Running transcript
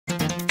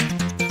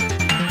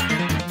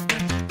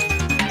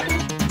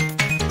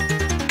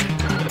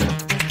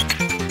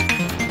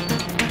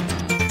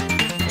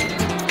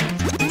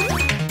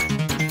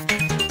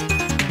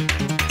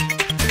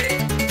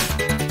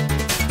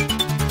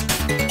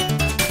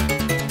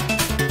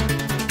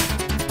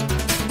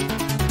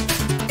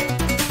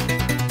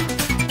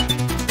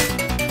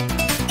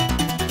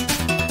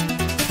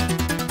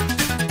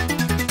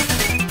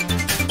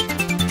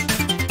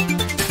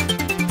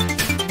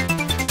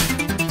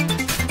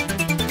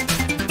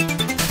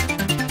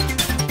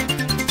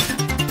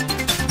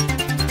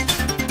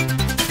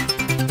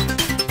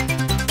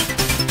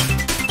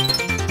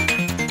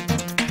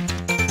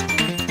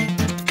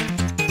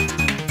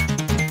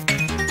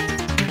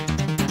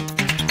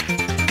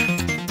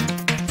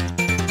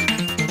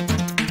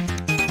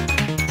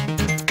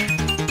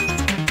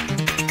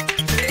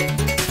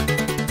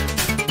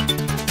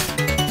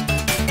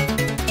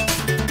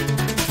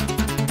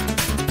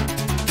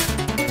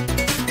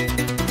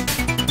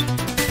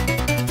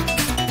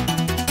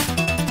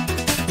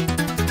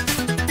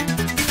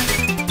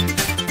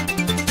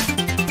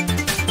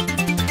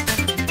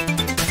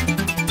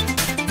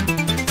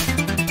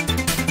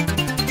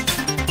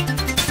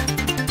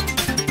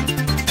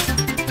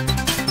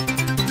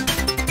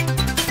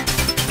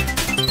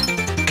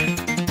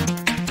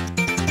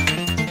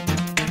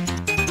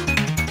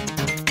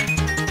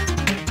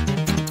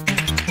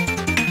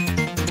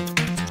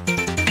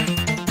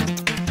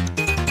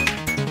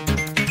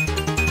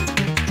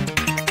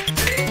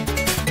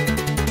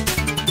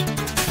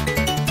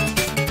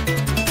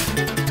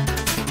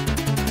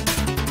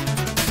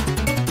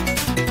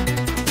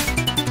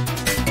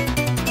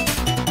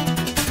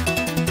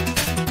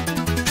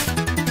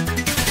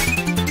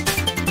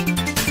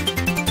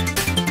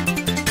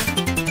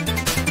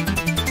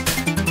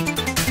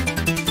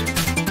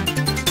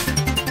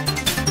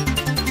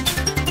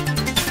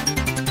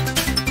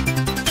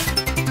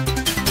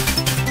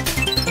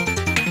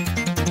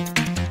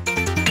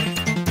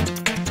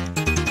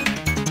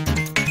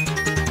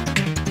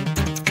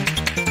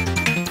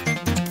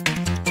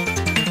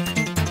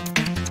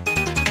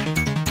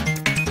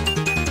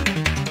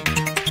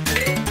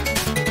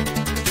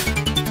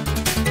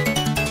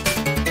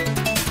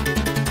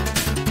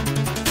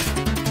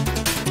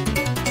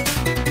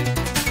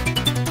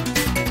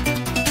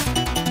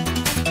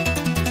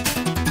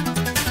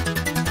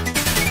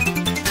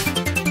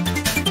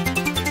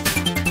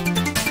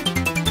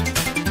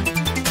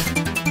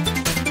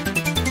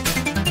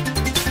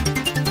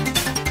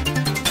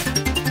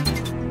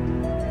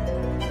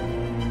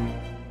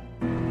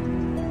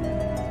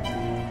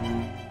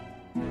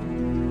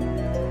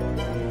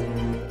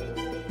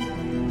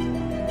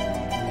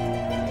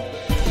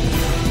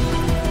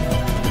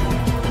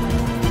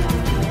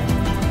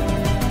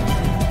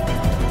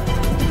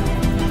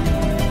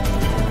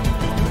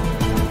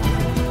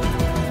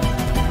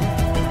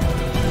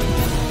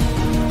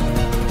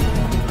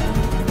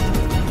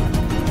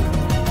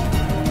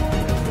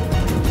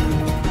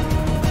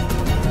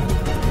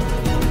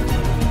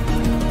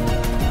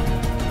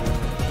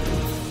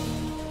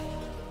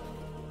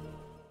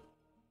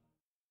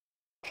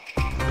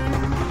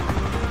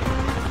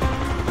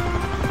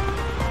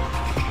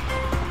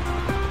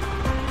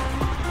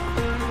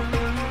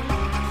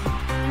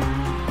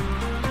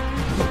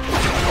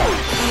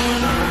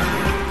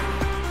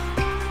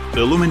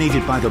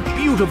Illuminated by the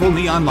beautiful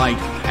neon light,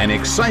 an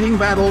exciting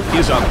battle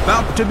is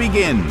about to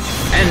begin.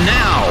 And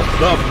now,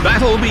 the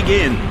battle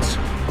begins.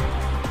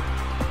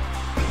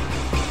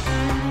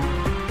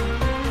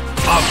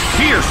 A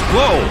fierce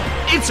blow.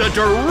 It's a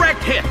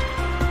direct hit.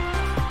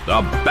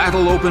 The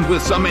battle opened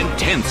with some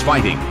intense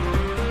fighting.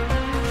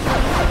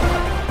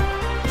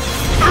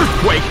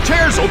 Earthquake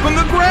tears open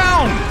the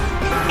ground.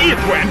 It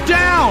went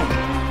down.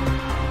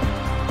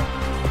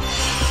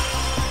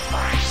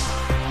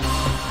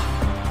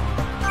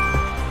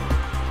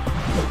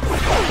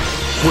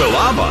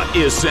 Quilava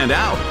is sent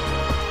out.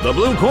 The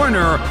blue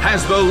corner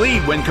has the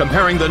lead when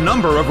comparing the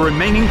number of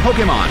remaining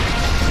Pokémon.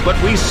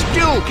 But we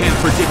still can't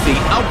predict the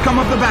outcome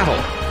of the battle.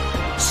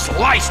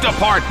 Sliced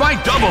apart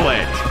by Double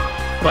Edge.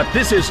 But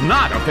this is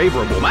not a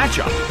favorable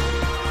matchup.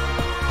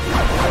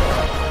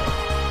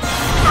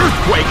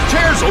 Earthquake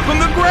tears open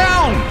the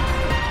ground.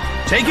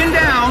 Taken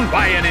down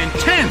by an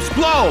intense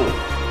blow.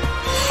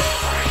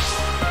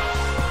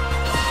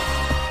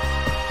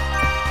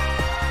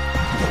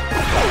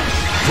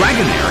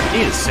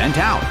 Dragonair is sent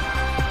out.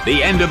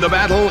 The end of the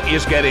battle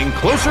is getting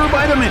closer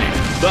by the minute.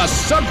 The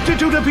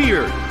substitute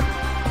appeared.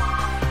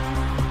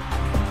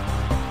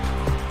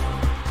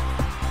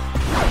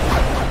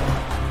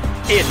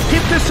 It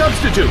hit the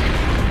substitute.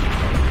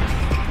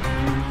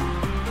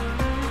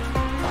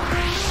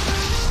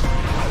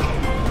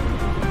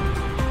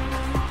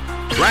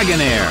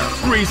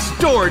 Dragonair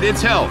restored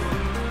its health.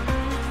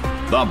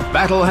 The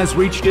battle has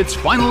reached its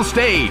final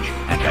stage,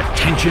 and the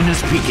tension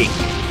is peaking.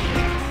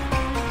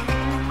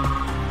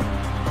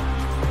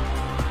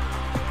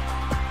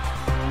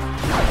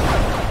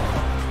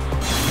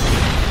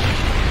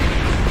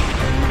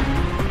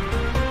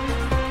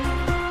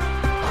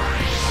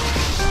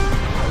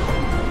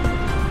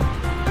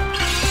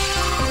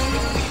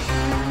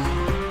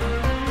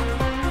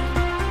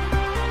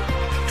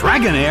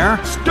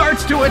 Dragonair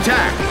starts to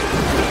attack.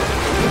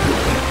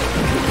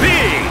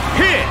 Big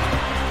hit!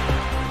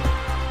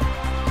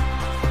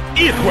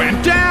 It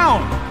went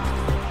down!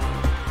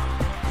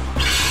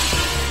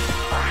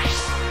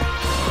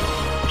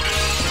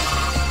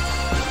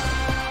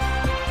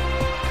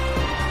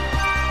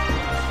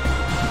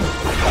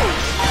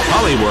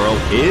 Poliwhirl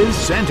is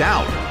sent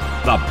out.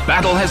 The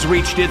battle has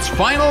reached its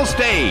final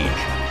stage.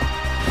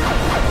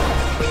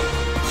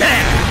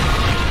 Bam!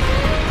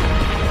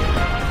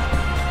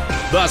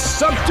 The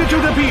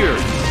substitute appeared.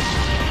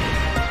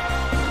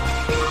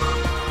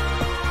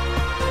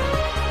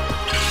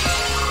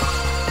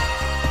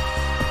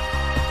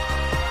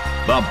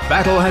 The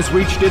battle has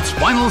reached its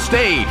final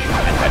stage,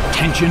 and the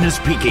tension is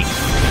peaking.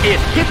 It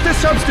hit the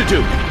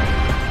substitute.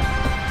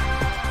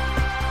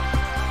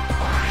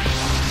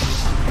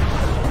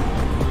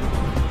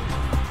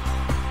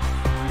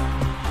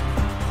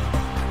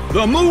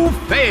 The move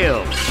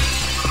fails.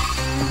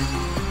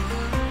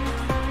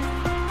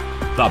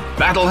 The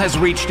battle has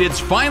reached its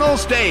final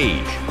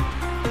stage.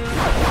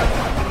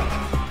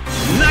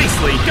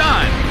 Nicely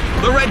done!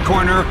 The red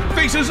corner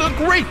faces a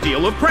great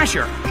deal of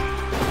pressure.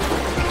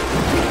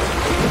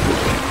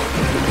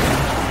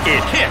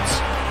 It hits.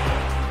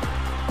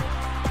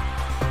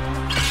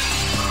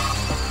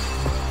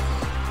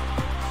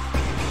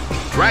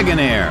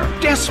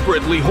 Dragonair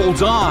desperately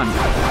holds on.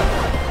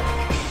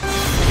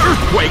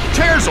 Earthquake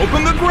tears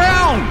open the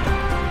ground.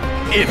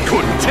 It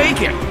couldn't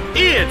take it.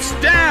 It's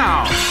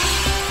down.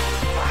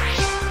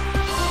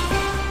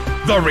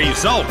 The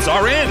results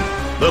are in.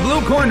 The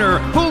blue corner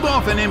pulled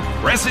off an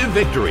impressive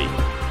victory.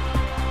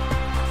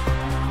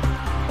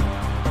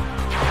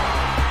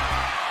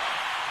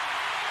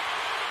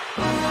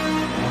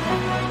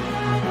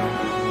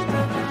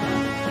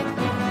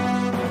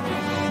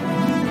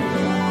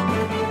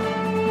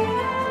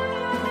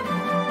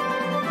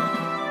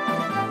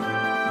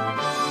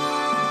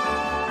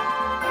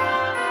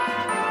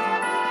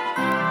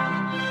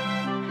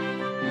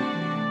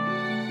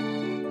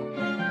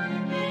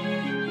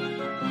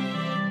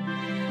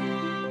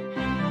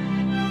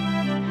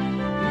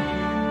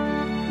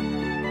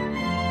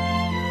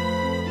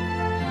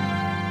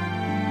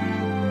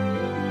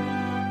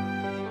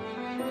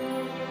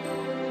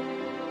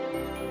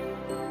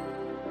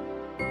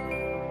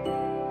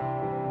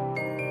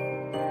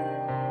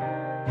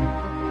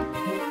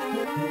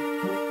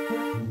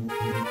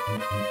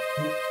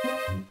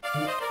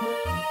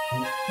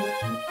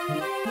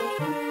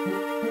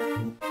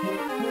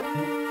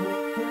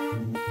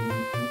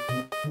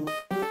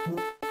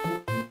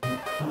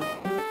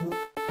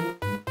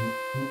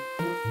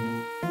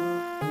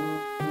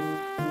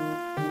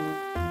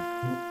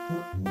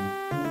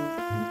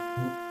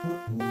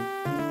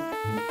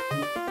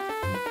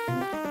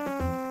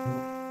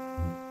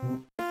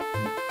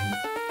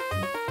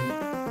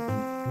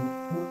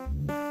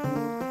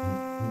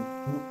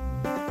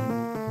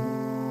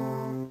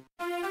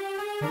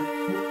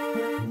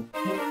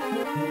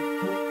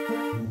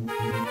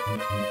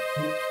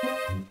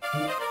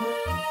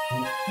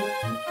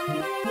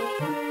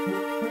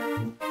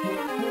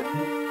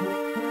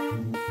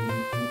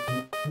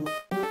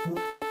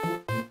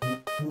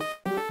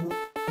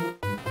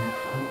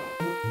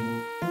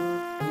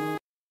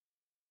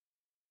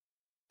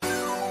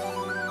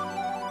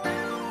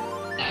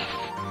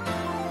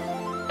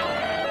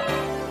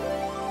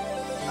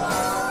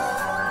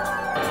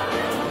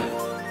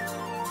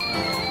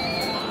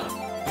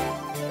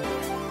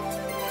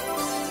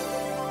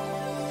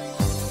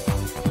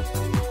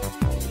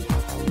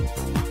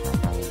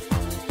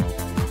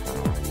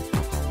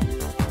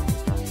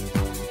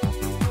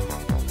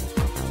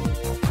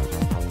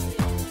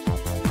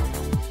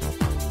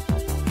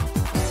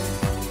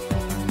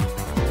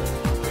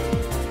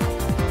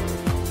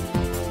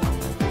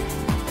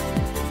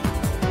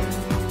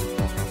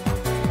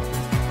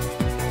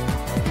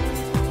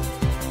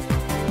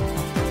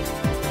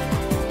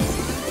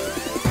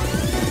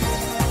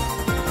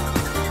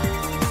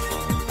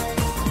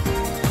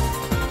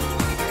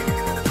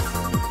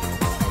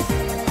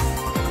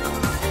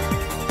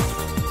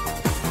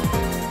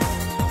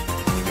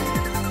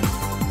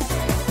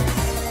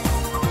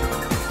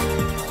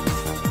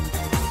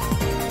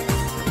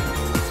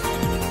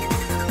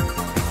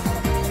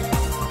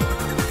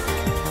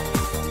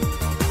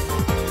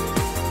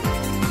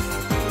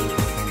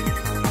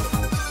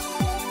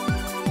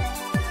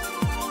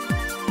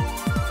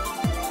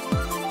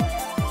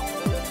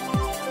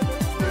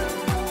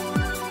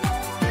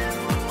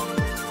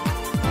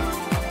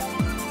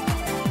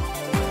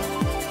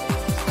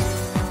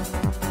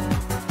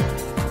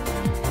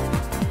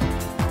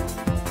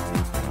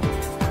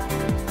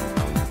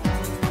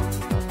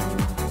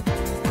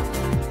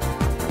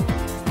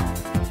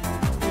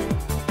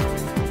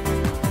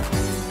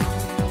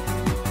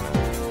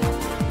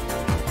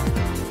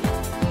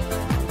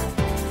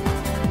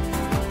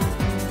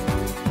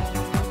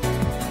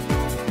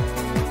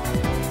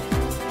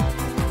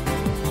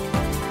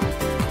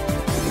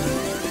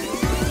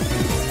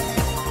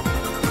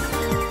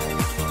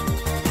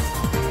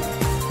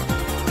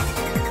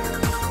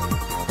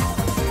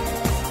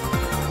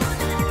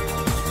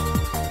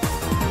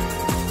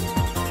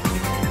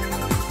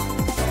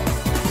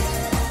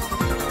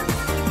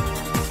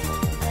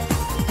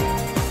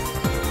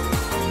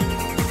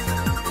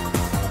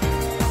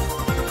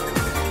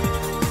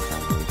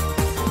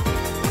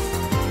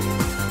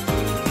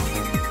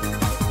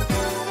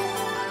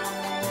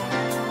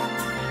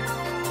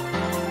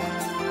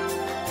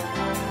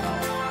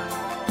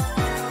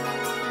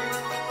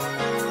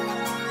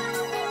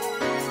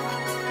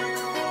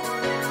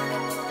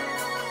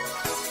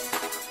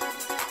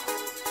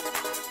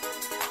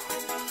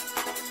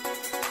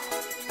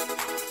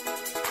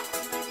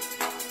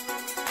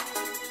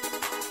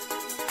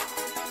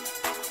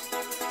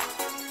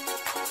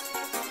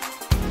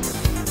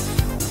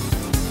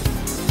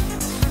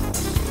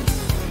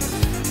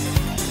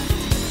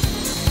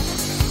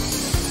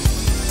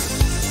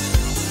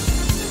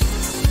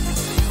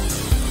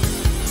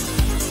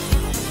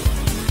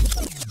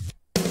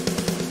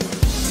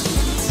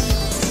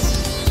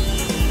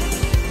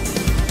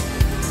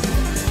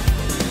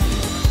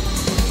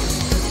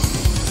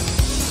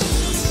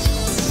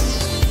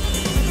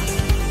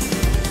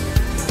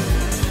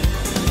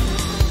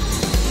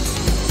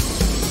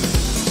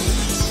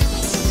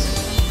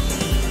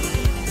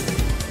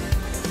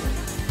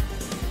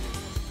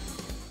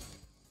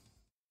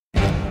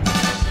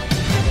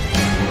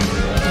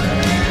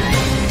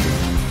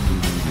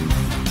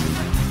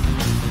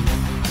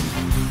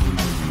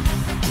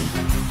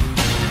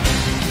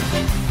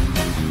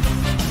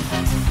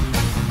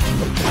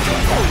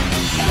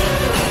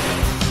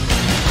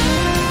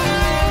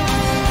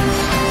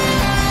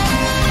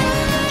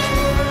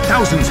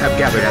 Thousands have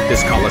gathered at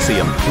this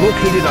Coliseum,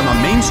 located on the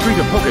main street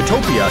of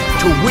Poketopia,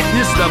 to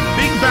witness the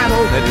big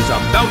battle that is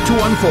about to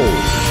unfold.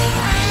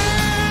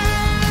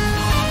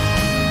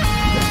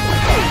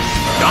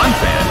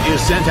 Donphan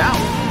is sent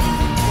out.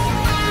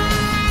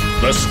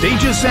 The stage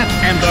is set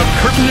and the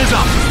curtain is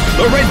up.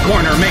 The red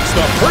corner makes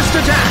the first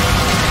attack.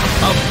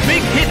 A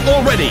big hit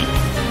already.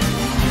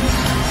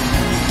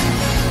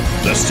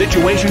 The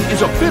situation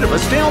is a bit of a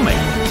stalemate.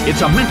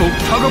 It's a mental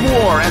tug of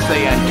war as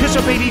they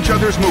anticipate each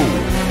other's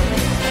move.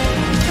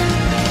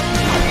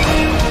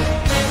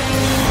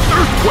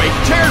 Earthquake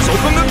tears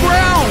open the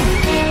ground!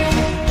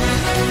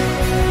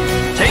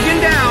 Taken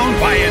down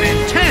by an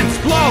intense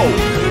blow!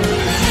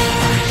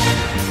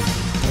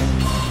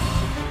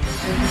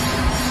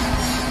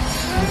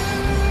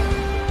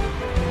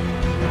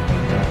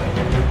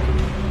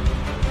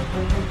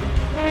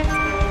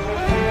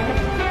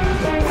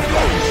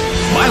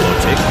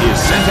 Milotic is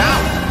sent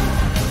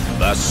out.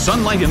 The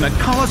sunlight in the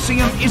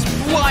Coliseum is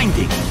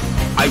blinding.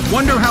 I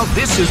wonder how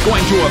this is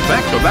going to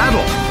affect the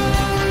battle.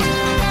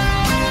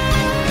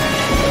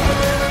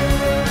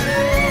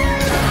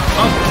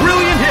 A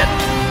brilliant hit!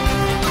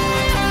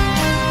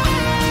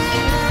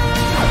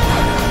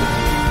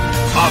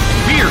 A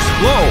fierce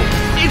blow!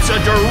 It's a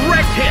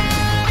direct hit!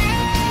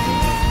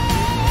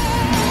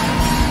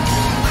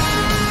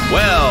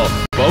 Well,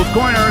 both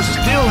corners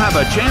still have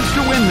a chance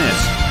to win this.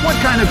 What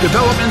kind of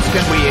developments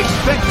can we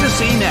expect to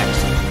see next?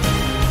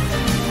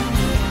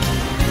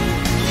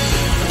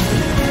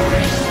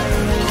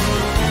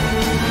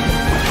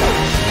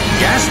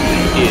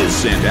 Gastly is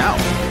sent out.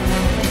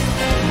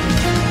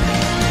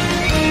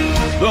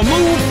 The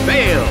move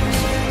fails.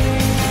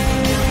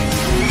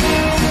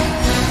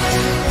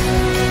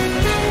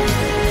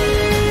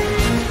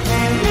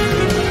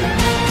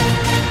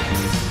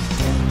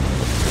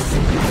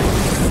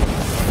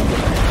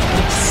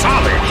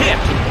 Solid hit,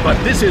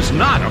 but this is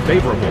not a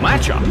favorable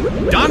matchup.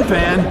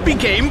 Donphan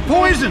became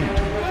poisoned.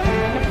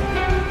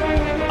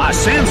 A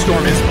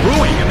sandstorm is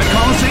brewing in the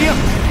Coliseum.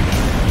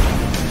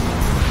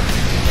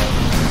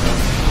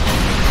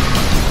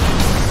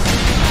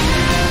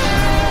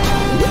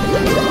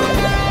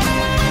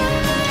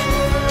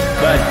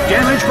 The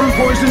damage from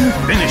poison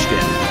finished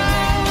it.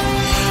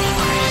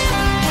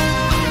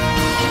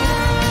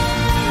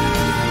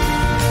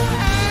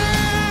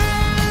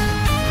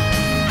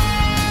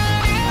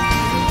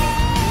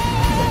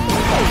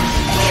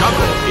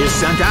 Shuckle is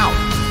sent out.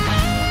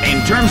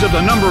 In terms of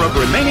the number of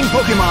remaining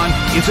Pokémon,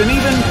 it's an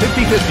even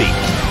 50-50.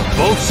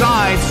 Both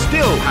sides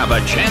still have a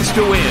chance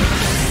to win.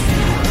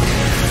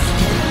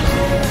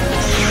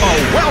 A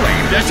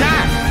well-aimed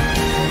attack.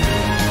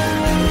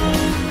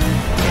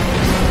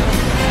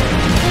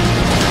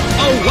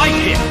 A light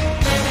hit.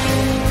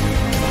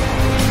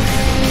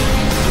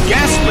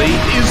 Gastly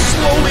is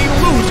slowly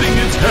losing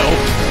its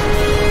health.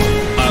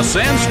 A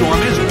sandstorm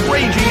is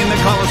raging in the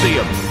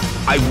Coliseum.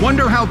 I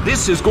wonder how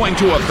this is going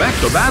to affect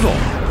the battle.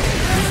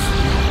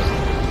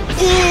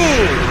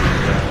 Ooh!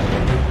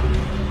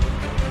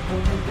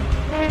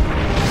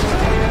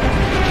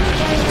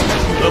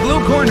 The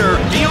blue corner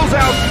deals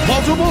out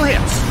multiple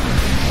hits.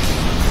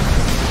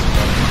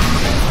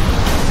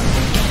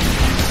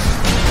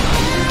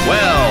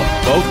 Well,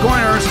 both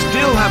corners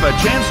still have a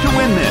chance to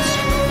win this.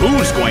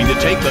 Who's going to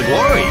take the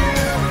glory?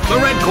 The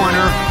red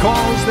corner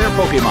calls their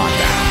Pokémon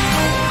back.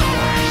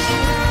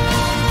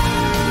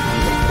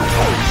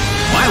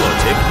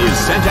 Milotic is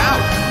sent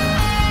out.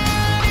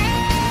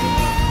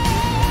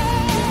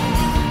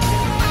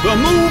 The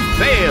move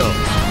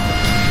fails.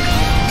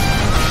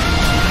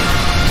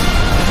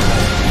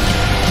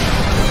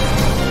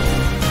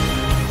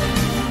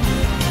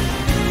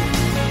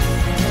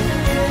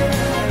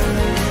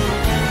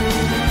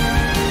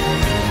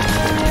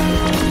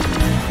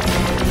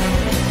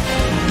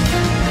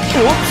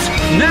 Oops!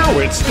 Now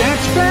its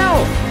stats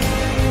fell!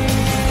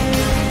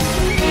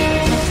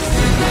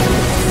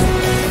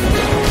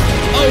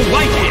 Oh,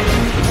 light hit!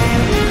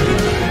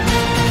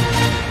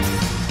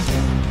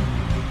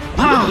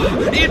 Ah!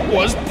 It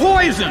was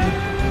poison!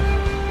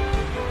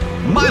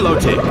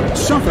 Milotic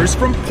suffers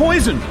from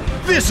poison!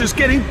 This is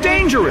getting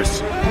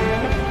dangerous!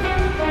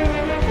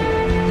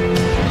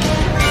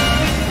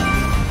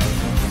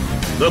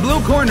 The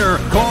blue corner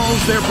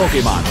calls their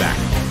Pokémon back.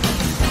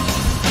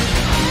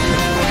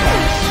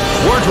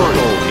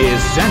 Wartortle is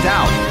sent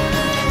out.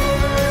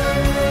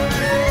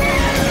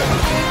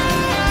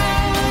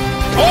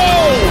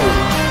 Oh!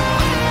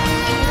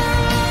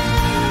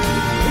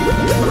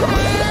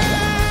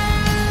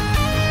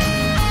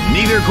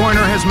 Neither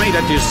corner has made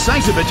a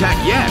decisive attack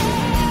yet.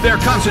 Their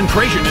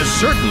concentration is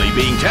certainly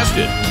being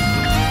tested.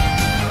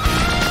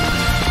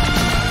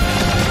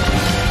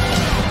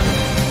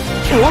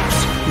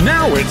 Whoops!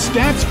 Now its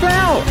stats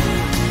fell!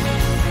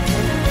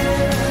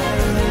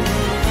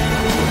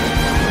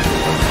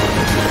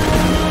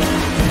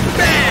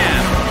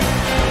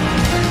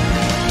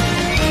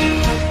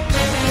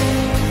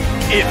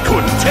 It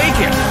couldn't take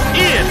it!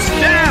 It's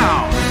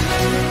down!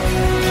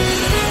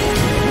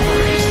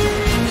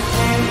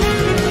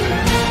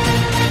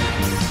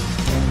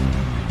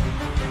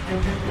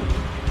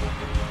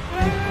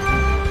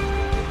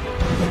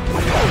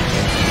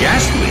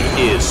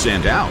 Gastly is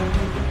sent out.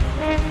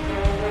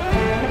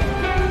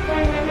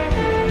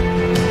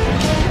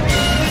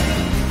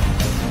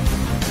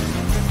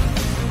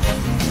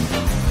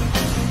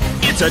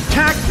 Its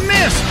attack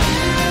missed!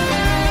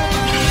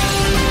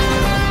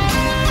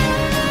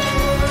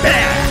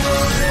 Bah!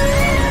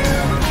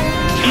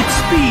 Its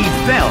speed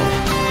fell.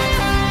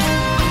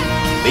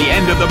 The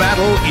end of the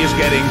battle is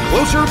getting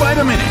closer by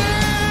the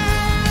minute.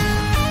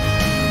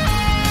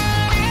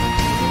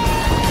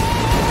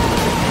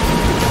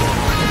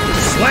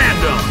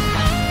 Slammed him!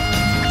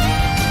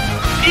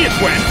 It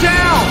went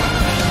down!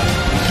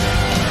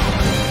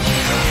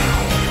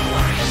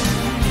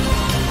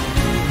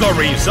 The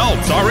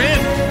results are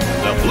in!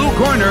 The blue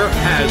corner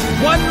has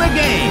won the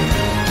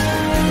game!